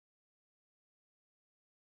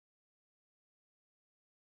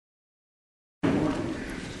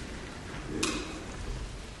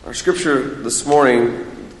Our scripture this morning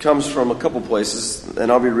comes from a couple places,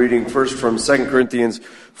 and I'll be reading first from 2 Corinthians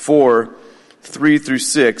 4, 3 through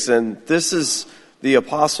 6. And this is the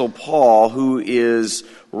Apostle Paul who is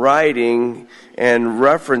writing and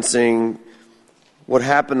referencing what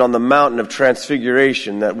happened on the mountain of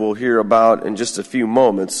transfiguration that we'll hear about in just a few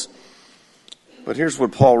moments. But here's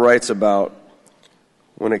what Paul writes about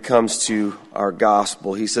when it comes to our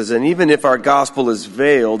gospel. He says, "And even if our gospel is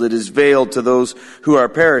veiled, it is veiled to those who are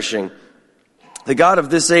perishing. The God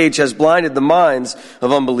of this age has blinded the minds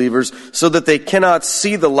of unbelievers so that they cannot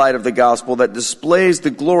see the light of the gospel that displays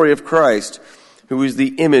the glory of Christ, who is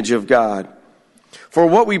the image of God. For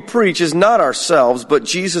what we preach is not ourselves, but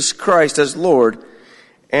Jesus Christ as Lord,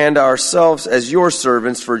 and ourselves as your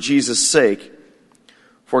servants for Jesus' sake.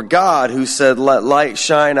 For God, who said, 'Let light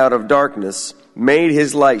shine out of darkness,' made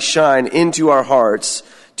his light shine into our hearts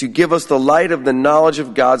to give us the light of the knowledge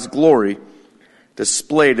of God's glory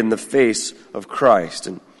displayed in the face of Christ."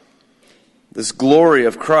 And this glory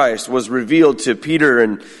of Christ was revealed to Peter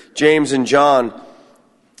and James and John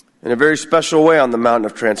in a very special way on the Mountain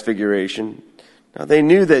of Transfiguration. Now, they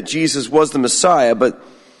knew that Jesus was the Messiah, but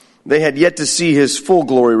they had yet to see his full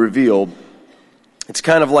glory revealed. It's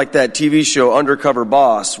kind of like that TV show Undercover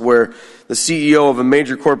Boss, where the CEO of a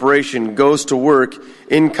major corporation goes to work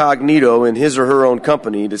incognito in his or her own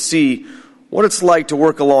company to see what it's like to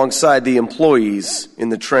work alongside the employees in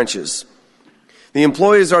the trenches. The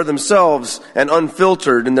employees are themselves and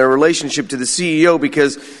unfiltered in their relationship to the CEO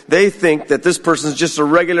because they think that this person is just a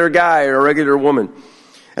regular guy or a regular woman.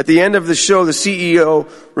 At the end of the show, the CEO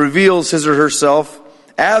reveals his or herself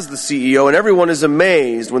as the CEO, and everyone is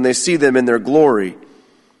amazed when they see them in their glory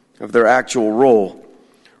of their actual role.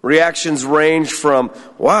 Reactions range from,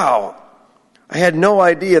 "Wow, I had no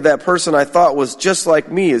idea that person I thought was just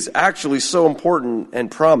like me is actually so important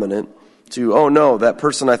and prominent," to, "Oh no, that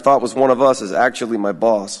person I thought was one of us is actually my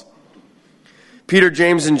boss." Peter,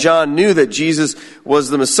 James, and John knew that Jesus was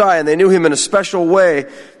the Messiah, and they knew him in a special way,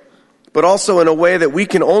 but also in a way that we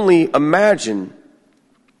can only imagine,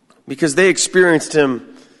 because they experienced him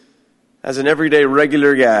as an everyday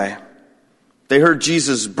regular guy. They heard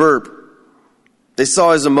Jesus burp. They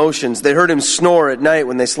saw his emotions. They heard him snore at night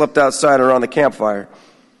when they slept outside around the campfire.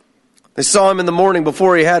 They saw him in the morning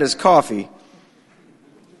before he had his coffee.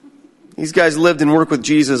 These guys lived and worked with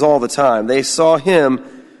Jesus all the time. They saw him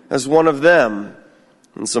as one of them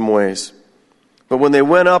in some ways. But when they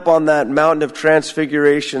went up on that mountain of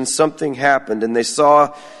transfiguration, something happened, and they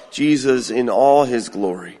saw Jesus in all his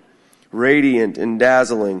glory, radiant and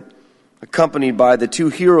dazzling, accompanied by the two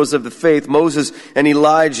heroes of the faith, Moses and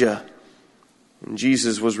Elijah. And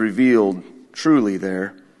Jesus was revealed truly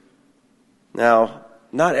there. Now,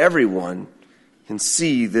 not everyone can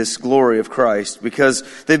see this glory of Christ because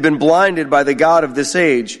they've been blinded by the God of this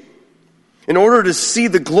age. In order to see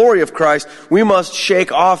the glory of Christ, we must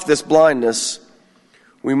shake off this blindness.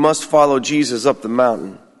 We must follow Jesus up the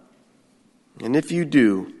mountain. And if you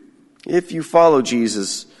do, if you follow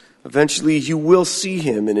Jesus, eventually you will see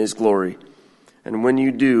him in his glory. And when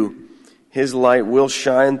you do, his light will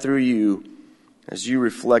shine through you as you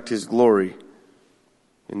reflect his glory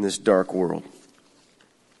in this dark world.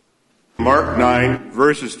 Mark 9,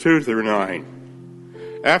 verses 2 through 9.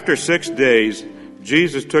 After 6 days,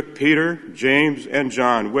 Jesus took Peter, James, and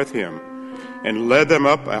John with him and led them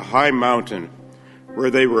up a high mountain where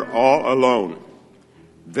they were all alone.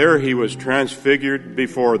 There he was transfigured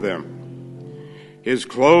before them. His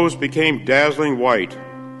clothes became dazzling white,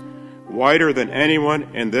 whiter than anyone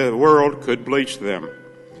in the world could bleach them.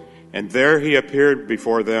 And there he appeared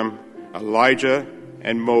before them, Elijah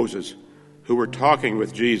and Moses, who were talking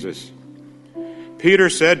with Jesus. Peter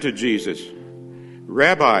said to Jesus,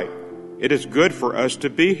 "Rabbi, it is good for us to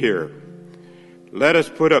be here. Let us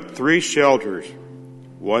put up 3 shelters,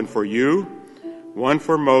 one for you, one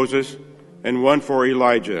for Moses, and one for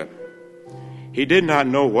Elijah." He did not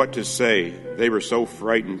know what to say. They were so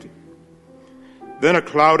frightened. Then a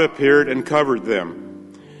cloud appeared and covered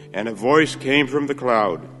them, and a voice came from the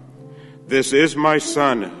cloud, "This is my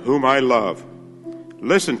son, whom I love.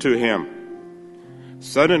 Listen to him."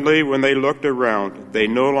 Suddenly, when they looked around, they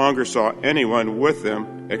no longer saw anyone with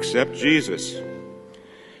them except Jesus.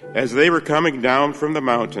 As they were coming down from the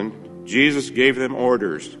mountain, Jesus gave them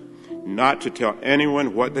orders not to tell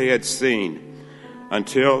anyone what they had seen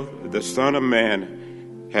until the Son of Man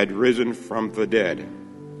had risen from the dead.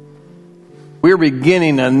 We're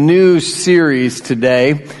beginning a new series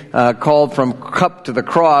today called From Cup to the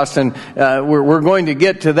Cross, and we're going to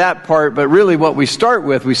get to that part, but really what we start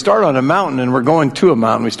on a mountain, and we're going to a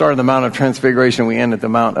mountain. We start on the Mount of Transfiguration, we end at the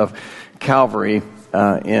Mount of Calvary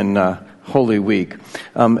in Holy Week.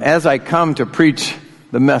 As I come to preach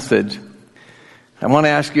the message, I want to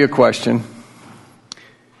ask you a question.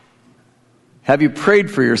 Have you prayed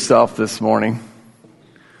for yourself this morning?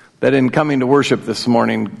 That in coming to worship this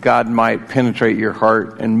morning, God might penetrate your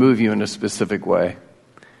heart and move you in a specific way.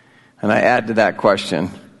 And I add to that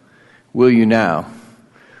question, will you now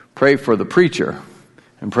pray for the preacher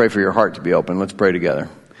and pray for your heart to be open? Let's pray together.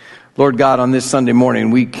 Lord God, on this Sunday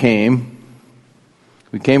morning, we came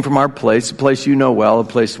from our place, a place you know well, a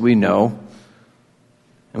place we know.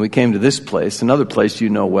 And we came to this place, another place you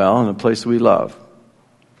know well, and a place we love.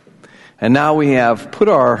 And now we have put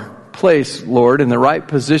our place, Lord, in the right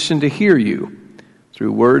position to hear you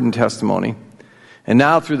through word and testimony. And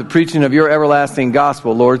now through the preaching of your everlasting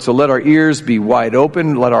gospel, Lord, so let our ears be wide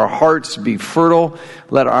open, let our hearts be fertile,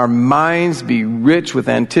 let our minds be rich with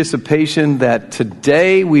anticipation that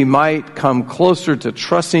today we might come closer to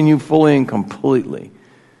trusting you fully and completely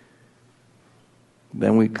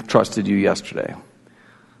than we trusted you yesterday.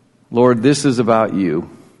 Lord, this is about you.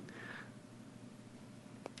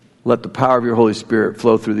 Let the power of your Holy Spirit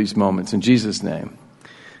flow through these moments. In Jesus' name,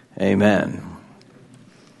 amen.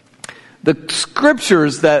 The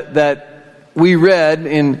scriptures that we read,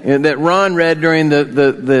 that Ron read during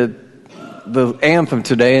the anthem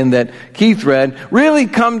today and that Keith read, really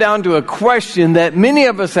come down to a question that many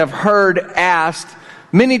of us have heard asked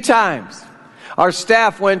many times. Our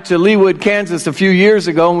staff went to Leawood, Kansas a few years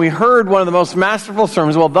ago, and we heard one of the most masterful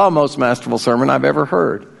sermons, the most masterful sermon I've ever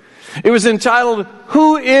heard. It was entitled,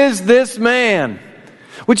 "Who is this man?"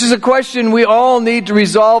 Which is a question we all need to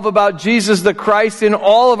resolve about Jesus the Christ in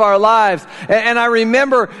all of our lives. And I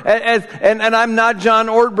remember, and I'm not John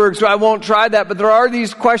Ortberg, so I won't try that, but there are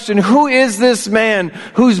these questions. Who is this man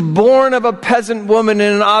who's born of a peasant woman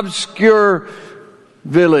in an obscure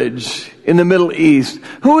village in the Middle East?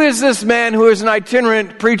 Who is this man who is an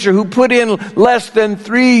itinerant preacher who put in less than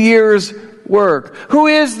 3 years' work? Who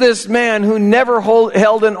is this man who never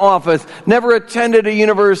held an office, never attended a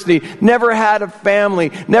university, never had a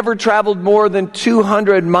family, never traveled more than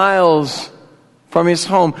 200 miles from his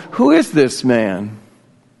home? Who is this man?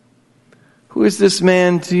 Who is this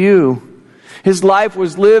man to you? His life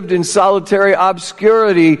was lived in solitary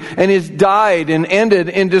obscurity and is died and ended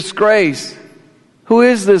in disgrace. Who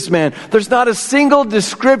is this man? There's not a single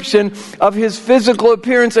description of his physical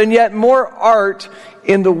appearance, and yet more art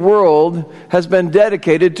in the world has been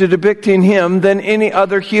dedicated to depicting him than any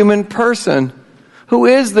other human person. Who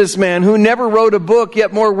is this man who never wrote a book,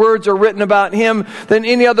 yet more words are written about him than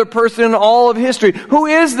any other person in all of history? Who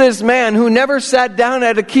is this man who never sat down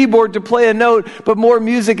at a keyboard to play a note, but more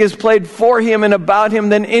music is played for him and about him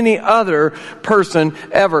than any other person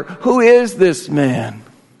ever? Who is this man?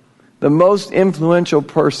 The most influential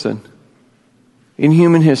person in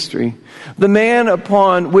human history. The man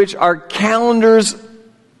upon which our calendars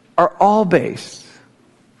are all based.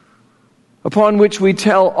 Upon which we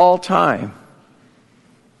tell all time.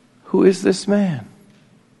 Who is this man?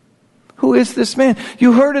 Who is this man?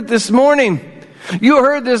 You heard it this morning. You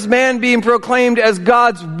heard this man being proclaimed as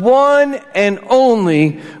God's one and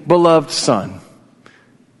only beloved Son.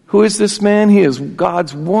 Who is this man? He is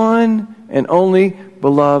God's one and only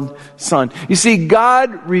beloved Son. You see,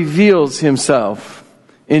 God reveals himself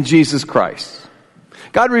in Jesus Christ.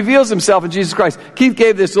 God reveals himself in Jesus Christ. Keith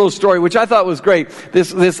gave this little story, which I thought was great.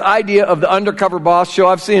 This idea of the undercover boss show.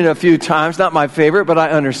 I've seen it a few times. Not my favorite, but I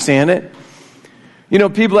understand it. You know,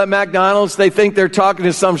 people at McDonald's, they think they're talking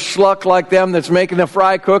to some schluck like them that's making a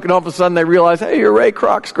fry cook, and all of a sudden they realize, hey, you're Ray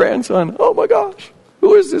Kroc's grandson. Oh my gosh,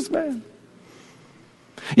 who is this man?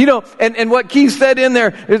 You know, and what Keith said in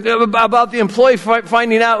there about the employee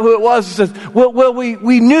finding out who it was, he says, well,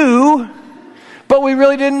 we knew, but we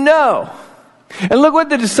really didn't know. And look what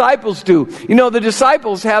the disciples do. You know, the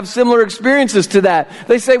disciples have similar experiences to that.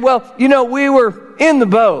 They say, well, you know, we were in the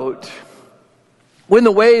boat when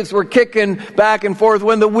the waves were kicking back and forth,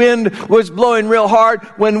 when the wind was blowing real hard,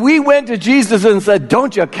 when we went to Jesus and said,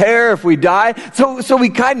 don't you care if we die? So we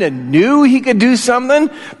kind of knew he could do something,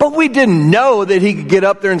 but we didn't know that he could get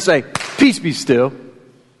up there and say, peace be still,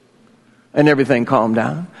 and everything calmed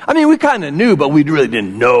down. I mean, we kind of knew, but we really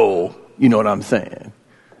didn't know. You know what I'm saying?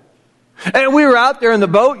 And we were out there in the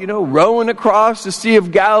boat, you know, rowing across the Sea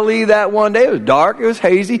of Galilee that one day. It was dark, it was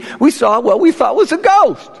hazy. We saw what we thought was a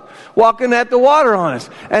ghost walking at the water on us.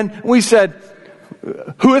 And we said,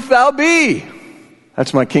 who if thou be?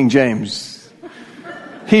 That's my King James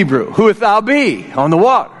Hebrew. Who if thou be on the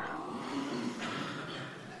water?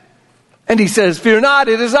 And he says, fear not,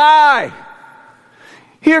 it is I.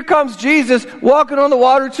 Here comes Jesus walking on the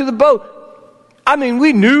water to the boat. I mean,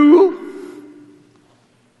 we knew,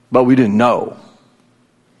 but we didn't know.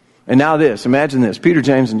 And now this, imagine this. Peter,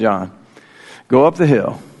 James, and John go up the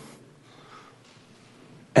hill,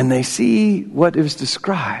 and they see what is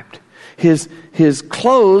described. His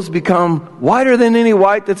clothes become whiter than any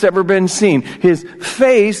white that's ever been seen. His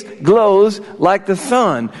face glows like the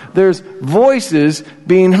sun. There's voices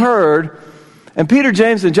being heard. And Peter,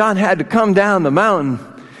 James, and John had to come down the mountain.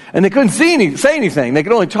 And they couldn't say anything. They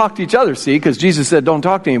could only talk to each other, see, because Jesus said don't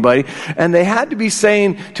talk to anybody. And they had to be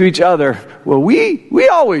saying to each other, well, we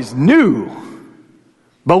always knew,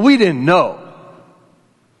 but we didn't know.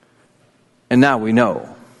 And now we know.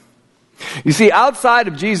 You see, outside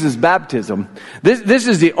of Jesus' baptism, this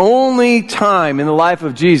is the only time in the life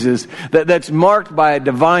of Jesus that's marked by a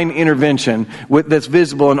divine intervention that's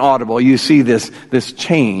visible and audible. You see this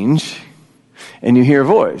change, and you hear a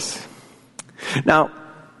voice. Now,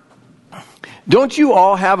 don't you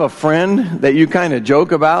all have a friend that you kind of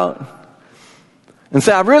joke about and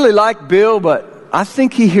say, I really like Bill, but I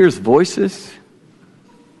think he hears voices?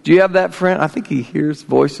 Do you have that friend? I think he hears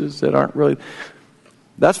voices that aren't really...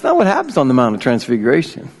 That's not what happens on the Mount of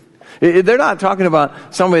Transfiguration. They're not talking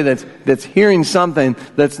about somebody that's hearing something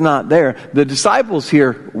that's not there. The disciples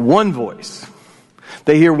hear one voice.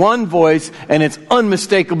 They hear one voice, and it's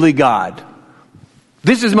unmistakably God.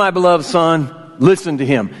 This is my beloved Son. Listen to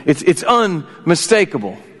him. It's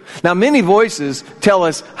unmistakable. Now, many voices tell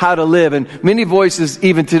us how to live, and many voices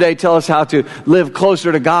even today tell us how to live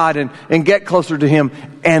closer to God and get closer to him.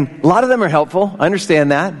 And a lot of them are helpful. I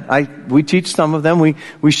understand that. We teach some of them.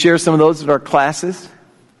 We share some of those at our classes.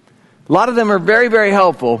 A lot of them are very, very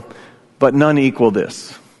helpful, but none equal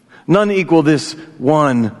this. None equal this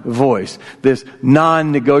one voice, this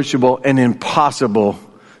non-negotiable and impossible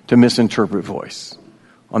to misinterpret voice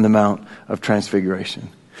on the Mount of Transfiguration.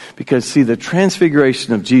 Because, see, the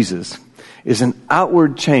transfiguration of Jesus is an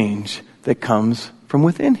outward change that comes from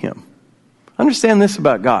within him. Understand this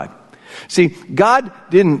about God. See, God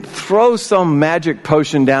didn't throw some magic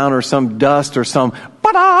potion down or some dust or some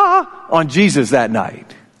ba-da on Jesus that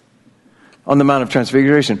night on the Mount of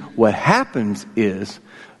Transfiguration. What happens is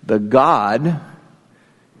the God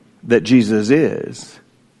that Jesus is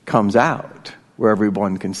comes out where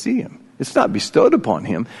everyone can see him. It's not bestowed upon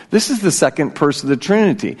him. This is the second person of the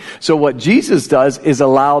Trinity. So what Jesus does is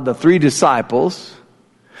allow the three disciples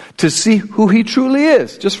to see who he truly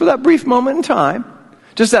is. Just for that brief moment in time.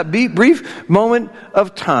 Just that brief moment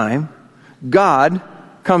of time, God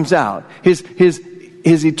comes out. His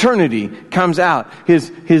eternity comes out.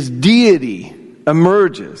 His deity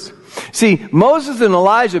emerges. See, Moses and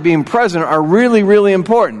Elijah being present are really, really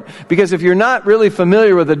important. Because if you're not really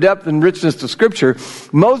familiar with the depth and richness of Scripture,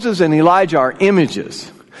 Moses and Elijah are images.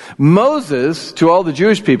 Moses, to all the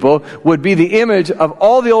Jewish people, would be the image of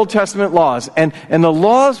all the Old Testament laws. And the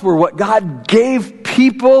laws were what God gave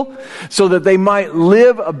people so that they might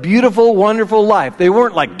live a beautiful, wonderful life. They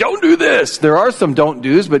weren't like, don't do this. There are some don't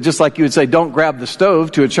do's, but just like you would say, don't grab the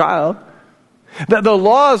stove to a child. That the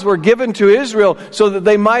laws were given to Israel so that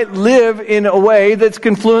they might live in a way that's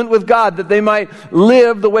confluent with God, that they might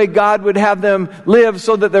live the way God would have them live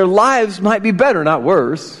so that their lives might be better, not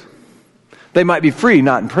worse. They might be free,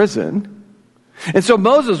 not in prison. And so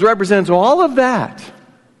Moses represents all of that.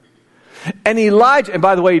 And Elijah, and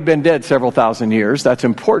by the way, he'd been dead several thousand years. That's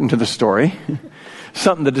important to the story.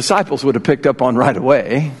 Something the disciples would have picked up on right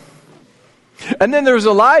away. And then there's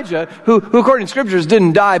Elijah, who according to Scriptures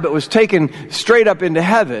didn't die, but was taken straight up into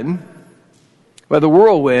heaven by the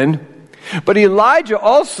whirlwind. But Elijah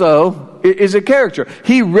also is a character.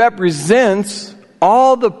 He represents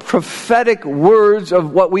all the prophetic words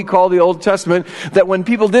of what we call the Old Testament, that when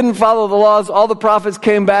people didn't follow the laws, all the prophets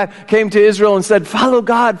came to Israel and said, follow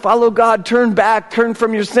God, turn back, turn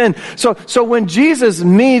from your sin. So when Jesus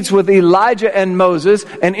meets with Elijah and Moses,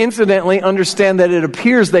 and incidentally understand that it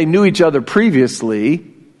appears they knew each other previously,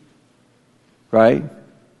 right?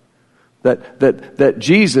 That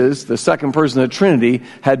Jesus, the second person of the Trinity,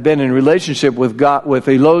 had been in relationship with God, with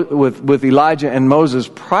Elijah and Moses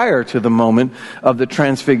prior to the moment of the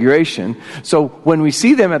Transfiguration. So when we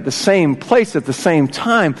see them at the same place at the same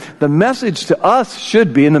time, the message to us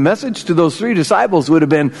should be, and the message to those three disciples would have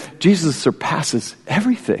been, Jesus surpasses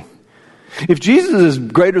everything. If Jesus is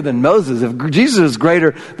greater than Moses, if Jesus is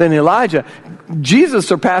greater than Elijah, Jesus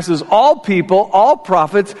surpasses all people, all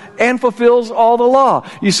prophets, and fulfills all the law.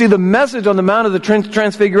 You see, the message on the Mount of the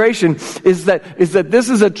Transfiguration is that this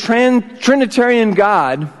is a Trinitarian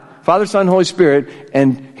God, Father, Son, Holy Spirit,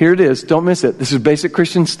 and here it is, don't miss it. This is basic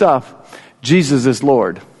Christian stuff. Jesus is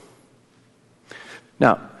Lord.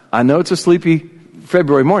 Now, I know it's a sleepy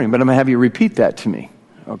February morning, but I'm going to have you repeat that to me,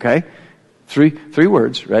 okay? Three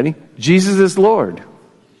words, ready? Jesus is Lord.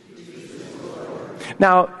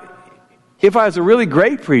 Now, If I was a really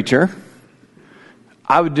great preacher,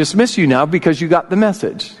 I would dismiss you now because you got the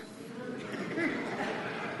message.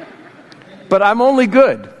 But I'm only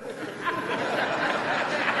good.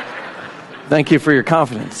 Thank you for your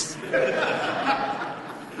confidence.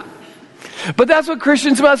 But that's what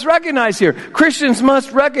Christians must recognize here. Christians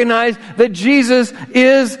must recognize that Jesus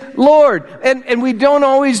is Lord. And we don't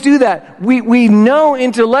always do that. We know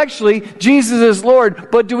intellectually Jesus is Lord,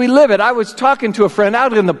 but do we live it? I was talking to a friend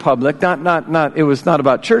out in the public, it was not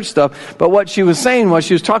about church stuff, but what she was saying was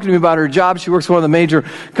she was talking to me about her job. She works for one of the major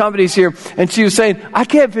companies here, and she was saying, I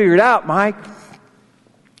can't figure it out, Mike.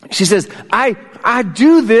 She says, I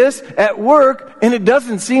do this at work, and it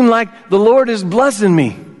doesn't seem like the Lord is blessing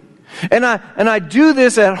me. And I do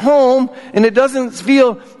this at home, and it doesn't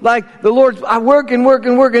feel like the Lord, I work and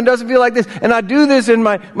it doesn't feel like this. And I do this in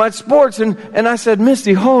my sports, and I said,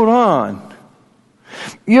 Misty, hold on.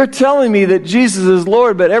 You're telling me that Jesus is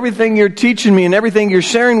Lord, but everything you're teaching me and everything you're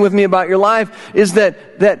sharing with me about your life is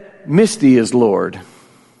that Misty is Lord.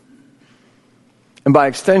 And by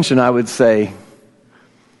extension, I would say,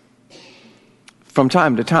 from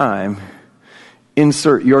time to time,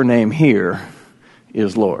 insert your name here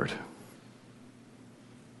is Lord.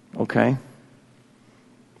 Okay?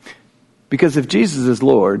 Because if Jesus is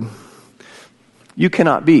Lord, you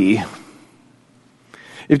cannot be.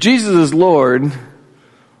 If Jesus is Lord,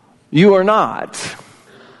 you are not.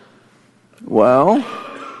 Well,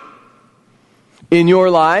 in your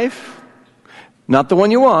life, not the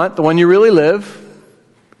one you want, the one you really live,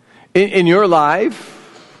 in your life,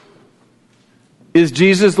 is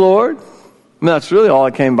Jesus Lord? I mean, that's really all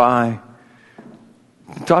I came by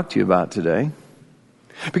to talk to you about today.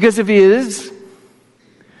 Because if He is,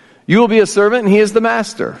 you will be a servant and He is the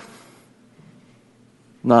master.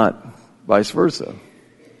 Not vice versa.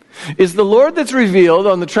 Is the Lord that's revealed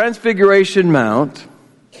on the Transfiguration Mount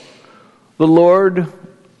the Lord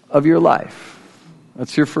of your life?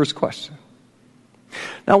 That's your first question.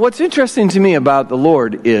 Now, what's interesting to me about the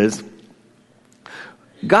Lord is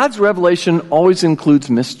God's revelation always includes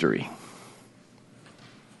mystery.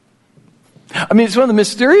 I mean, it's one of the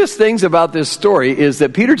mysterious things about this story is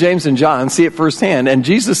that Peter, James, and John see it firsthand, and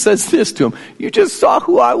Jesus says this to them, you just saw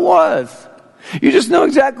who I was. You just know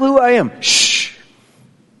exactly who I am. Shh.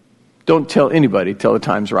 Don't tell anybody till the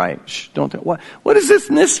time's right. Shh. Don't tell. What is this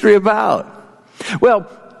mystery about?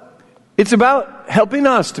 Well, it's about helping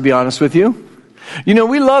us, to be honest with you. You know,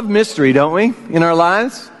 we love mystery, don't we, in our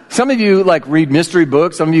lives? Some of you read mystery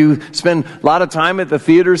books. Some of you spend a lot of time at the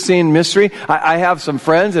theater seeing mystery. I have some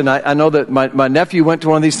friends, and I know that my nephew went to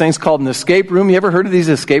one of these things called an escape room. You ever heard of these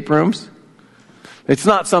escape rooms? It's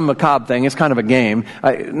not some macabre thing. It's kind of a game.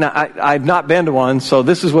 I've not been to one, so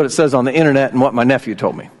this is what it says on the internet and what my nephew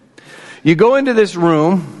told me. You go into this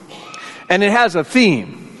room, and it has a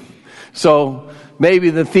theme. So maybe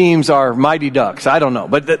the themes are Mighty Ducks. I don't know.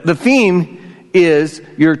 But the theme is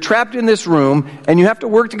you're trapped in this room and you have to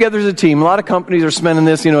work together as a team. A lot of companies are spending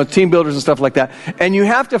this, team builders and stuff like that. And you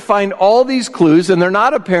have to find all these clues, and they're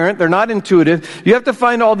not apparent, they're not intuitive. You have to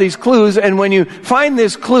find all these clues, and when you find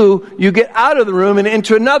this clue, you get out of the room and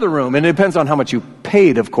into another room. And it depends on how much you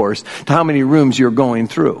paid, of course, to how many rooms you're going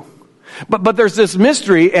through. But there's this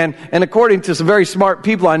mystery, and according to some very smart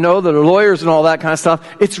people I know that are lawyers and all that kind of stuff,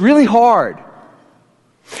 it's really hard.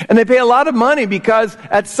 And they pay a lot of money because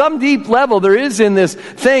at some deep level there is in this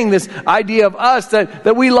thing, this idea of us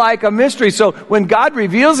that we like a mystery. So when God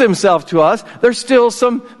reveals Himself to us, there's still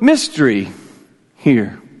some mystery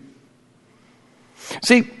here.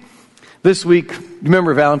 See, this week,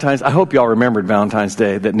 remember Valentine's? I hope y'all remembered Valentine's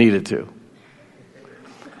Day that needed to.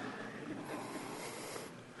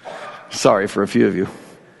 Sorry for a few of you.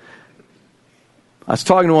 I was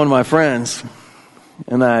talking to one of my friends,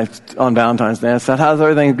 and on Valentine's Day, I said, how's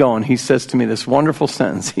everything going? He says to me this wonderful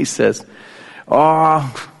sentence. He says,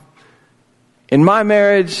 in my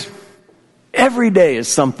marriage, every day is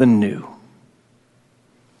something new.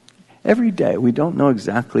 Every day. We don't know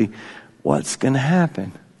exactly what's going to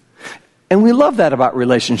happen. And we love that about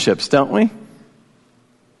relationships, don't we?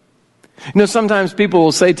 Sometimes people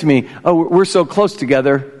will say to me, oh, we're so close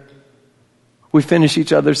together, we finish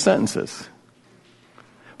each other's sentences.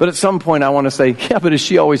 But at some point I want to say, yeah, but is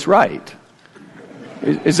she always right?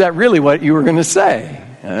 Is that really what you were going to say?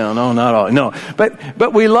 No, not all. No.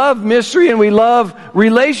 But we love mystery and we love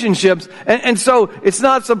relationships. And so it's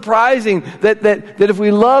not surprising that if we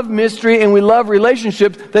love mystery and we love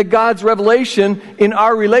relationships, that God's revelation in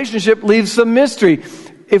our relationship leaves some mystery.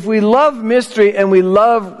 If we love mystery and we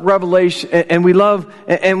love revelation and we love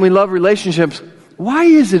relationships, why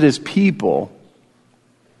is it as people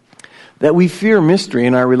that we fear mystery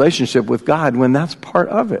in our relationship with God when that's part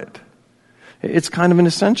of it? It's kind of an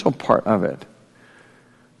essential part of it.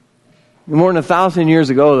 More than 1,000 years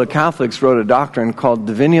ago, the Catholics wrote a doctrine called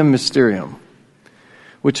Divinium Mysterium,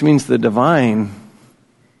 which means the divine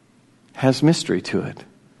has mystery to it.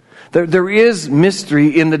 There is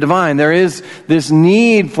mystery in the divine. There is this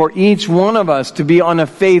need for each one of us to be on a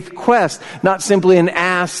faith quest, not simply an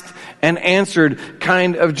asked and answered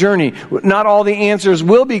kind of journey. Not all the answers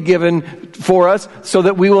will be given for us so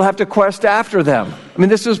that we will have to quest after them. I mean,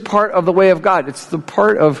 this is part of the way of God. It's the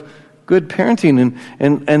part of good parenting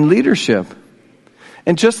and leadership.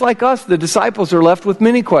 And just like us, the disciples are left with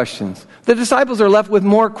many questions. The disciples are left with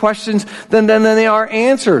more questions than they are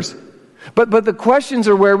answers. But the questions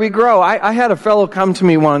are where we grow. I had a fellow come to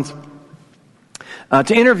me once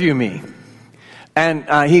to interview me.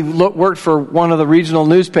 And he worked for one of the regional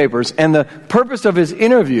newspapers. And the purpose of his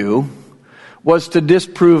interview was to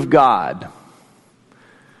disprove God.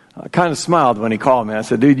 I kind of smiled when he called me. I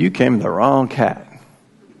said, dude, you came to the wrong cat.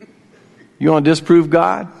 You want to disprove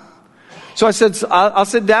God? So I said, I'll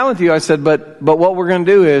sit down with you. I said, but what we're going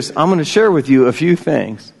to do is I'm going to share with you a few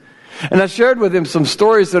things. And I shared with him some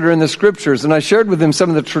stories that are in the scriptures. And I shared with him some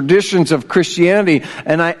of the traditions of Christianity.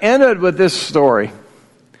 And I ended with this story.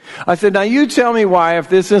 I said, now you tell me why, if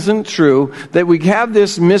this isn't true, that we have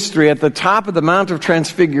this mystery at the top of the Mount of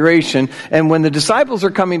Transfiguration. And when the disciples are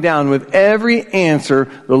coming down with every answer,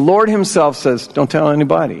 the Lord himself says, don't tell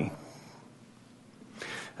anybody.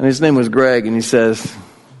 And his name was Greg. And he says,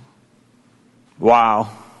 wow,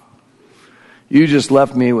 you just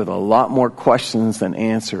left me with a lot more questions than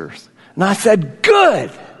answers. And I said,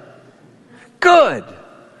 good.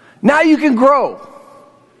 Now you can grow.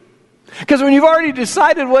 Because when you've already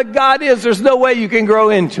decided what God is, there's no way you can grow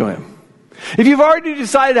into him. If you've already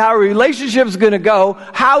decided how a relationship is going to go,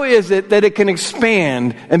 how is it that it can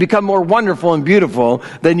expand and become more wonderful and beautiful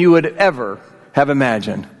than you would ever have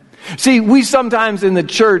imagined? See, we sometimes in the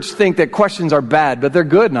church think that questions are bad, but they're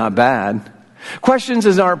good, not bad. Questions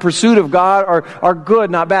in our pursuit of God are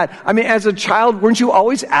good, not bad. I mean, as a child, weren't you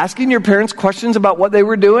always asking your parents questions about what they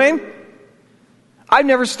were doing? I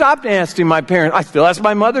never stopped asking my parents. I still ask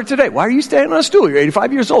my mother today, why are you standing on a stool? You're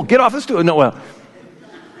 85 years old. Get off the stool. No, well,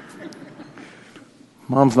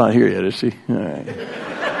 Mom's not here yet, is she? All right.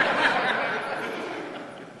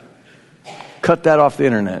 Cut that off the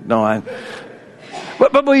internet. No,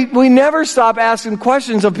 But we never stop asking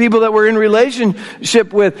questions of people that we're in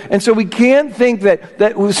relationship with. And so we can't think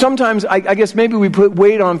that sometimes, I guess maybe we put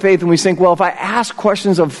weight on faith and we think, well, if I ask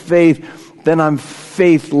questions of faith, then I'm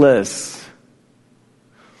faithless.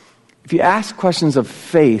 If you ask questions of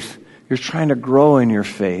faith, you're trying to grow in your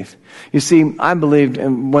faith. You see, I believed,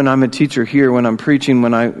 and when I'm a teacher here, when I'm preaching,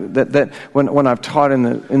 when I've taught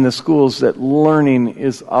in the schools, that learning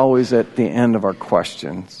is always at the end of our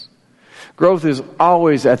questions. Growth is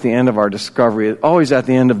always at the end of our discovery, always at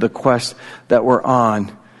the end of the quest that we're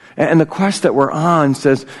on. And the quest that we're on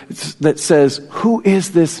says, who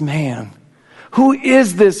is this man? Who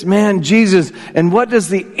is this man, Jesus? And what does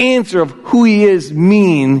the answer of who he is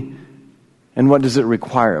mean? And what does it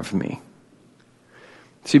require of me?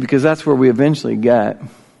 See, because that's where we eventually get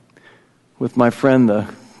with my friend,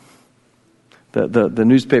 the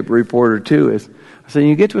newspaper reporter too, is I said,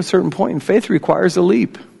 you get to a certain point and faith requires a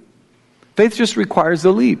leap. Faith just requires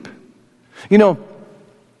a leap. You know,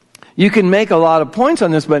 you can make a lot of points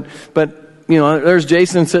on this, but you know, there's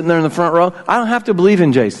Jason sitting there in the front row. I don't have to believe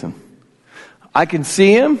in Jason. I can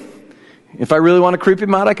see him. If I really want to creep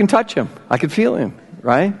him out, I can touch him. I can feel him,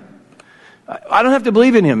 right? I don't have to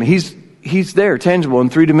believe in him. He's there, tangible in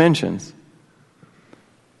 3 dimensions.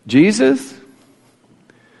 Jesus?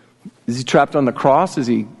 Is he trapped on the cross? Is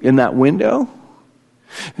he in that window?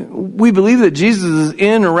 We believe that Jesus is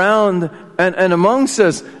in, around, and amongst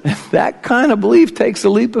us. That kind of belief takes a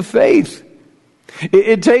leap of faith.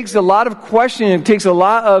 It takes a lot of questioning. It takes a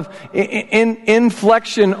lot of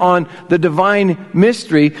inflection on the divine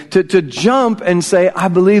mystery to jump and say, I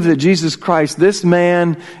believe that Jesus Christ, this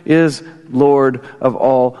man, is Lord of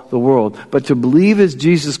all the world. But to believe as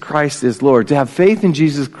Jesus Christ is Lord, to have faith in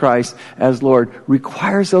Jesus Christ as Lord,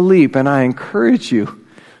 requires a leap. And I encourage you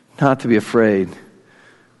not to be afraid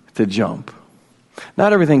to jump.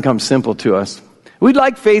 Not everything comes simple to us. We'd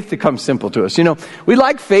like faith to come simple to us. You know, we'd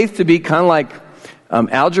like faith to be kind of like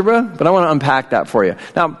algebra, but I want to unpack that for you.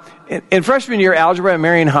 Now, in freshman year algebra at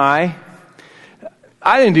Marion High,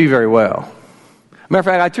 I didn't do very well. Matter of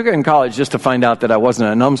fact, I took it in college just to find out that I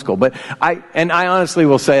wasn't a numbskull. But I honestly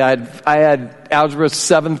will say I had algebra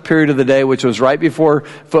 7th period of the day, which was right before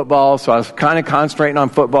football. So I was kind of concentrating on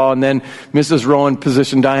football. And then Mrs. Rowan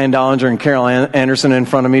positioned Diane Dollinger and Carol Anderson in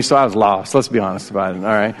front of me. So I was lost. Let's be honest about it. All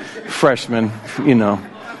right. Freshman, you know.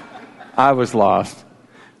 I was lost.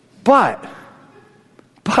 But,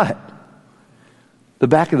 the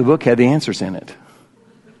back of the book had the answers in it.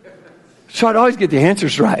 So I'd always get the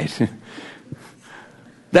answers right.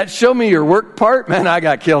 That show me your work part, man, I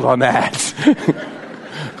got killed on that.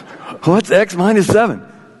 What's X minus 7?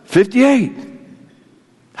 58.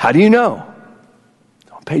 How do you know?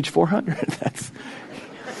 On page 400. That's,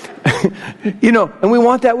 and we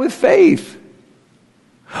want that with faith.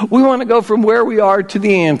 We want to go from where we are to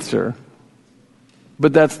the answer.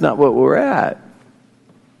 But that's not what we're at.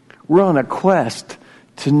 We're on a quest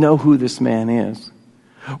to know who this man is.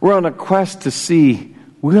 We're on a quest to see,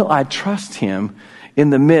 will I trust him in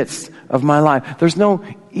the midst of my life? There's no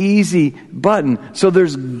easy button. So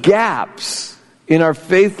there's gaps in our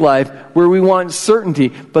faith life where we want certainty,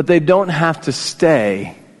 but they don't have to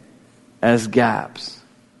stay as gaps.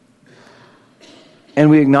 And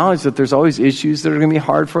we acknowledge that there's always issues that are going to be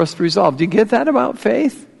hard for us to resolve. Do you get that about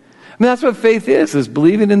faith? I mean, that's what faith is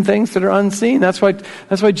believing in things that are unseen. That's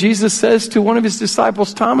why Jesus says to one of his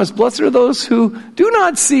disciples, Thomas, blessed are those who do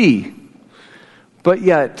not see, but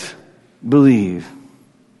yet believe.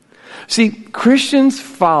 See, Christians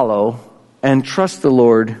follow and trust the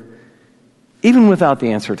Lord even without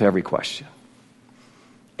the answer to every question.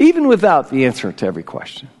 Even without the answer to every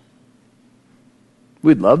question.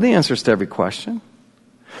 We'd love the answers to every question.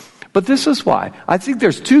 But this is why. I think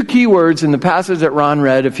there's two key words in the passage that Ron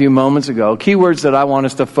read a few moments ago, key words that I want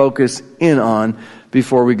us to focus in on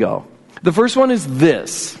before we go. The first one is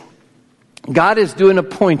this. God is doing a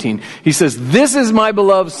pointing. He says, this is my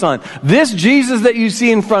beloved Son. This Jesus that you see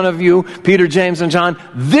in front of you, Peter, James, and John,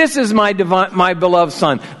 this is my beloved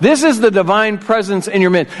Son. This is the divine presence in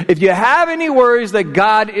your midst. If you have any worries that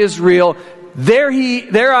God is real,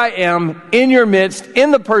 there I am in your midst,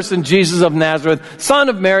 in the person Jesus of Nazareth, son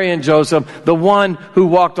of Mary and Joseph, the one who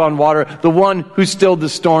walked on water, the one who stilled the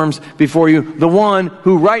storms before you, the one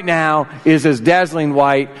who right now is as dazzling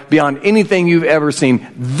white beyond anything you've ever seen.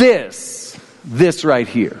 This right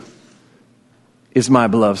here is my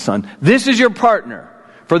beloved Son. This is your partner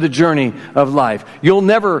for the journey of life. You'll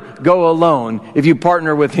never go alone if you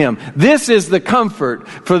partner with him. This is the comfort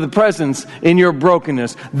for the presence in your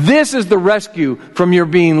brokenness. This is the rescue from your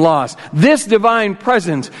being lost. This divine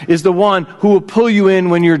presence is the one who will pull you in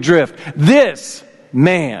when you drift. This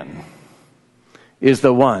man is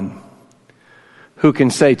the one who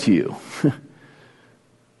can say to you,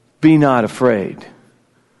 be not afraid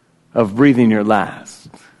of breathing your last,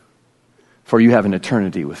 for you have an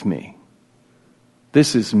eternity with me.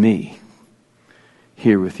 This is me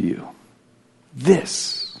here with you.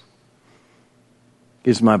 This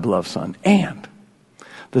is my beloved Son. And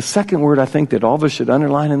the second word I think that all of us should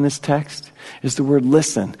underline in this text is the word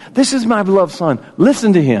listen. This is my beloved Son.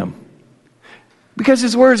 Listen to him. Because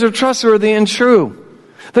his words are trustworthy and true.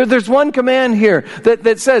 There's one command here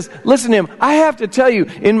that says, listen to him. I have to tell you,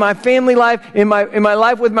 in my family life, in my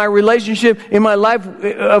life with my relationship, in my life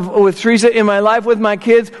with Teresa, in my life with my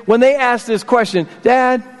kids, when they ask this question,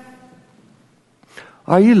 Dad,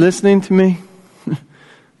 are you listening to me?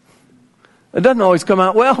 It doesn't always come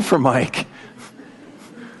out well for Mike.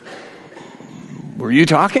 Were you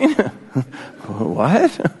talking?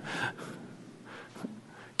 What?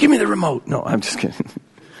 Give me the remote. No, I'm just kidding.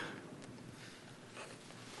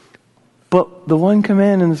 But the one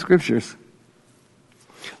command in the scriptures,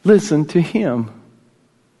 listen to him.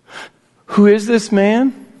 Who is this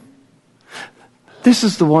man? This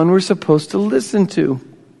is the one we're supposed to listen to.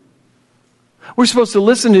 We're supposed to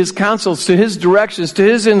listen to his counsels, to his directions, to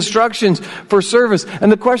his instructions for service. And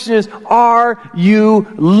the question is, are you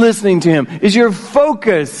listening to him? Is your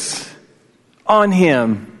focus on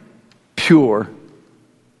him pure?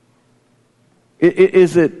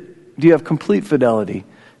 Do you have complete fidelity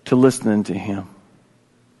to listening to him?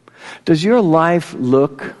 Does your life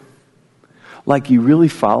look like you really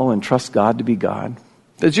follow and trust God to be God?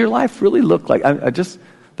 Does your life really look like,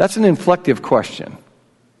 that's an inflective question.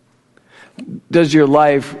 Does your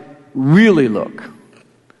life really look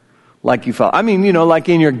like you follow? I mean, like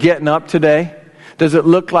in your getting up today, does it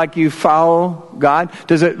look like you follow God?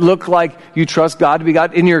 Does it look like you trust God to be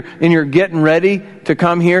God? In your getting ready to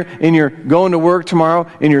come here, in your going to work tomorrow,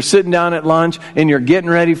 in your sitting down at lunch, in your getting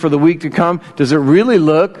ready for the week to come, does it really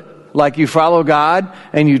look like you follow God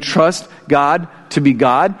and you trust God to be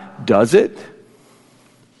God? Does it?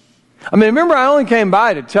 I mean, remember, I only came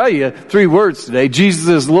by to tell you 3 words today. Jesus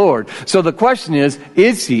is Lord. So the question is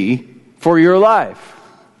he for your life?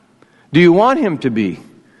 Do you want him to be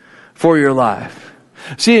for your life?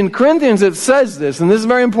 See, in Corinthians it says this, and this is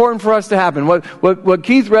very important for us to happen. What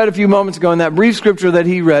Keith read a few moments ago in that brief scripture that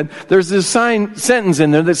he read, there's this sentence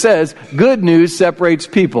in there that says, good news separates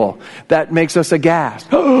people. That makes us aghast.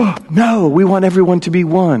 Oh, no, we want everyone to be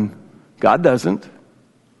one. God doesn't.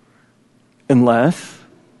 Unless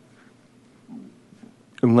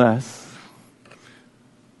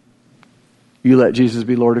you let Jesus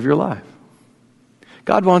be Lord of your life.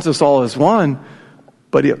 God wants us all as one,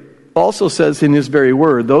 but He also says in His very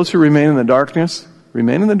word, those who remain in the darkness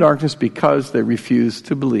because they refuse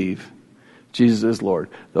to believe Jesus is Lord.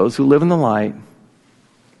 Those who live in the light,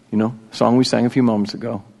 song we sang a few moments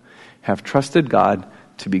ago, have trusted God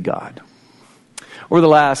to be God. Over the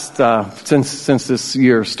last, since this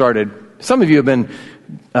year started, some of you have been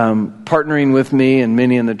partnering with me and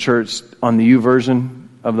many in the church on the YouVersion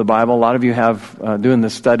of the Bible. A lot of you have doing the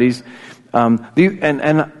studies.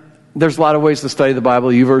 And there's a lot of ways to study the Bible.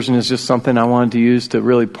 YouVersion is just something I wanted to use to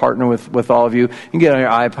really partner with all of you. You can get on your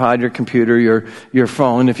iPod, your computer, your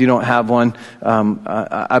phone if you don't have one.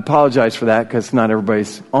 I apologize for that because not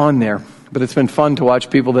everybody's on there. But it's been fun to watch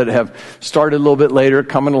people that have started a little bit later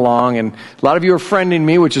coming along. And a lot of you are friending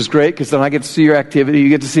me, which is great because then I get to see your activity. You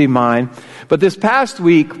get to see mine. But this past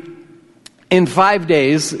week, in 5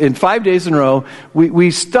 days in a row,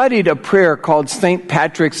 we studied a prayer called St.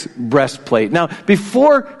 Patrick's Breastplate. Now,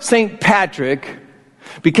 before St. Patrick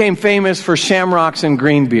became famous for shamrocks and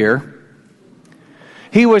green beer,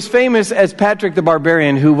 he was famous as Patrick the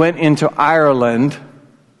Barbarian, who went into Ireland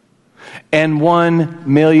and won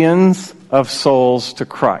millions of souls to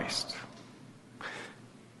Christ.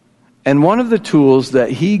 And one of the tools that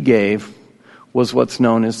he gave was what's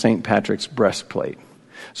known as St. Patrick's Breastplate.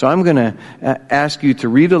 So I'm going to ask you to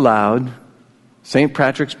read aloud St.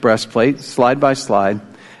 Patrick's Breastplate, slide by slide,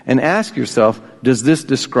 and ask yourself, does this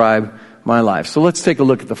describe my life? So let's take a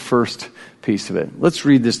look at the first piece of it. Let's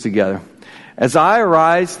read this together. As I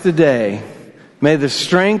arise today, may the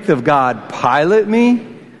strength of God pilot me,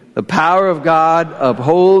 the power of God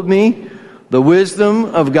uphold me, the wisdom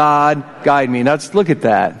of God guide me. Now let's look at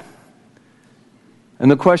that.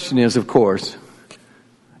 And the question is, of course,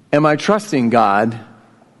 am I trusting God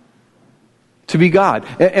to be God?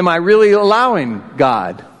 Am I really allowing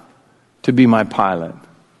God to be my pilot?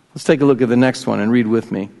 Let's take a look at the next one and read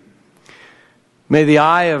with me. May the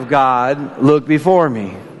eye of God look before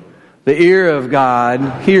me, the ear of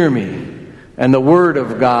God hear me, and the word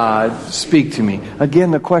of God speak to me.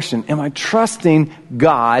 Again, the question, am I trusting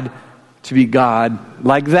God to be God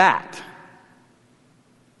like that?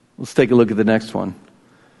 Let's take a look at the next one.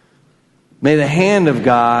 May the hand of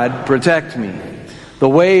God protect me, the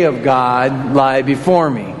way of God lie before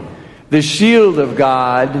me, the shield of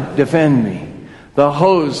God defend me, the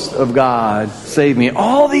host of God save me.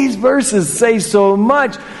 All these verses say so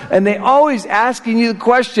much, and they always asking you the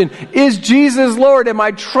question, is Jesus Lord? Am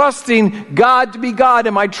I trusting God to be God?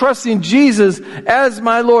 Am I trusting Jesus as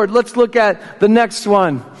my Lord? Let's look at the next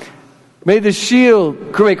one. May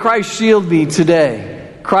Christ shield me today.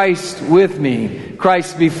 Christ with me,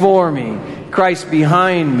 Christ before me, Christ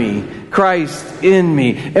behind me, Christ in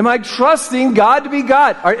me. Am I trusting God to be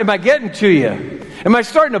God? Or am I getting to you? Am I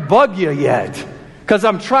starting to bug you yet? Because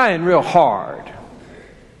I'm trying real hard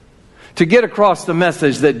to get across the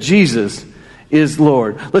message that Jesus is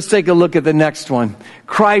Lord. Let's take a look at the next one.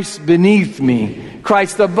 Christ beneath me,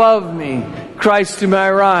 Christ above me, Christ to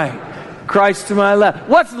my right, Christ to my left.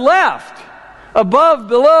 What's left? Above,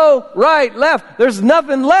 below, right, left. There's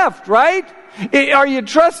nothing left, right? Are you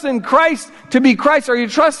trusting Christ to be Christ? Are you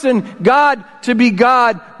trusting God to be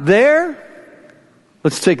God there?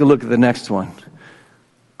 Let's take a look at the next one.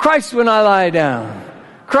 Christ when I lie down.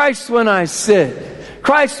 Christ when I sit.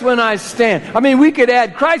 Christ when I stand. I mean, we could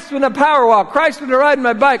add Christ when I power walk. Christ when I ride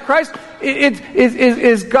my bike. Christ,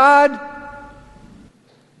 is God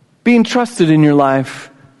being trusted in your life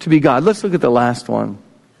to be God? Let's look at the last one.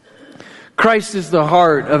 Christ is the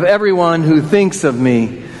heart of everyone who thinks of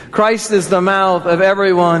me. Christ is the mouth of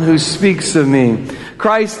everyone who speaks of me.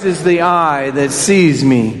 Christ is the eye that sees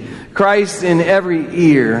me. Christ in every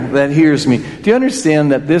ear that hears me. Do you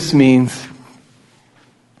understand that this means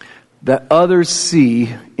that others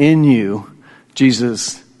see in you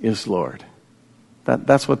Jesus is Lord?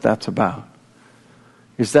 That's what that's about.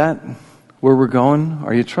 Is that where we're going?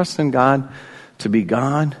 Are you trusting God to be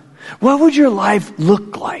God? What would your life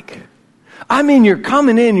look like? I mean, you're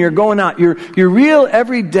coming in, you're going out, your real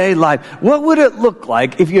everyday life. What would it look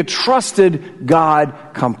like if you trusted God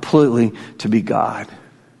completely to be God?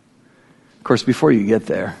 Of course, before you get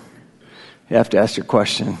there, you have to ask your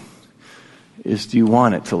question, do you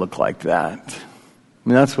want it to look like that? I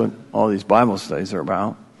mean, that's what all these Bible studies are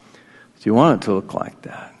about. Do you want it to look like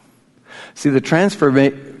that? See, the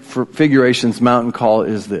Transfiguration's mountain call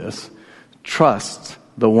is this: trust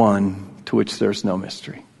the one to which there's no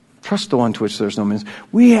mystery. Trust the one to which there's no mystery.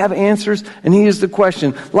 We have answers, and he is the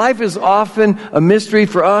question. Life is often a mystery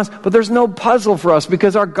for us, but there's no puzzle for us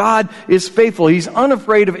because our God is faithful. He's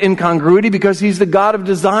unafraid of incongruity because he's the God of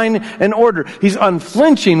design and order. He's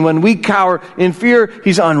unflinching when we cower in fear.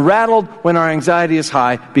 He's unrattled when our anxiety is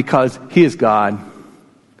high because he is God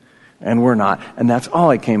and we're not. And that's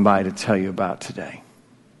all I came by to tell you about today.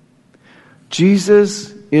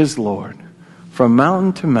 Jesus is Lord from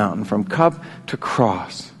mountain to mountain, from cup to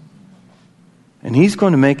cross. And he's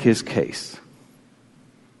going to make his case.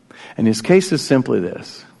 And his case is simply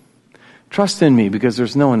this: trust in me because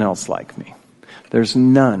there's no one else like me. There's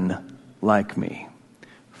none like me,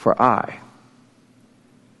 for I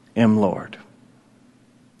am Lord.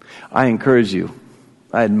 I encourage you.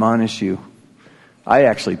 I admonish you. I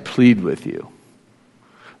actually plead with you.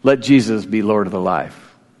 Let Jesus be Lord of the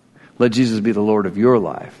life. Let Jesus be the Lord of your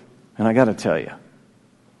life. And I got to tell you,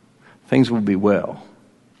 things will be well.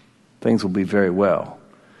 Things will be very well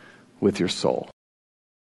with your soul.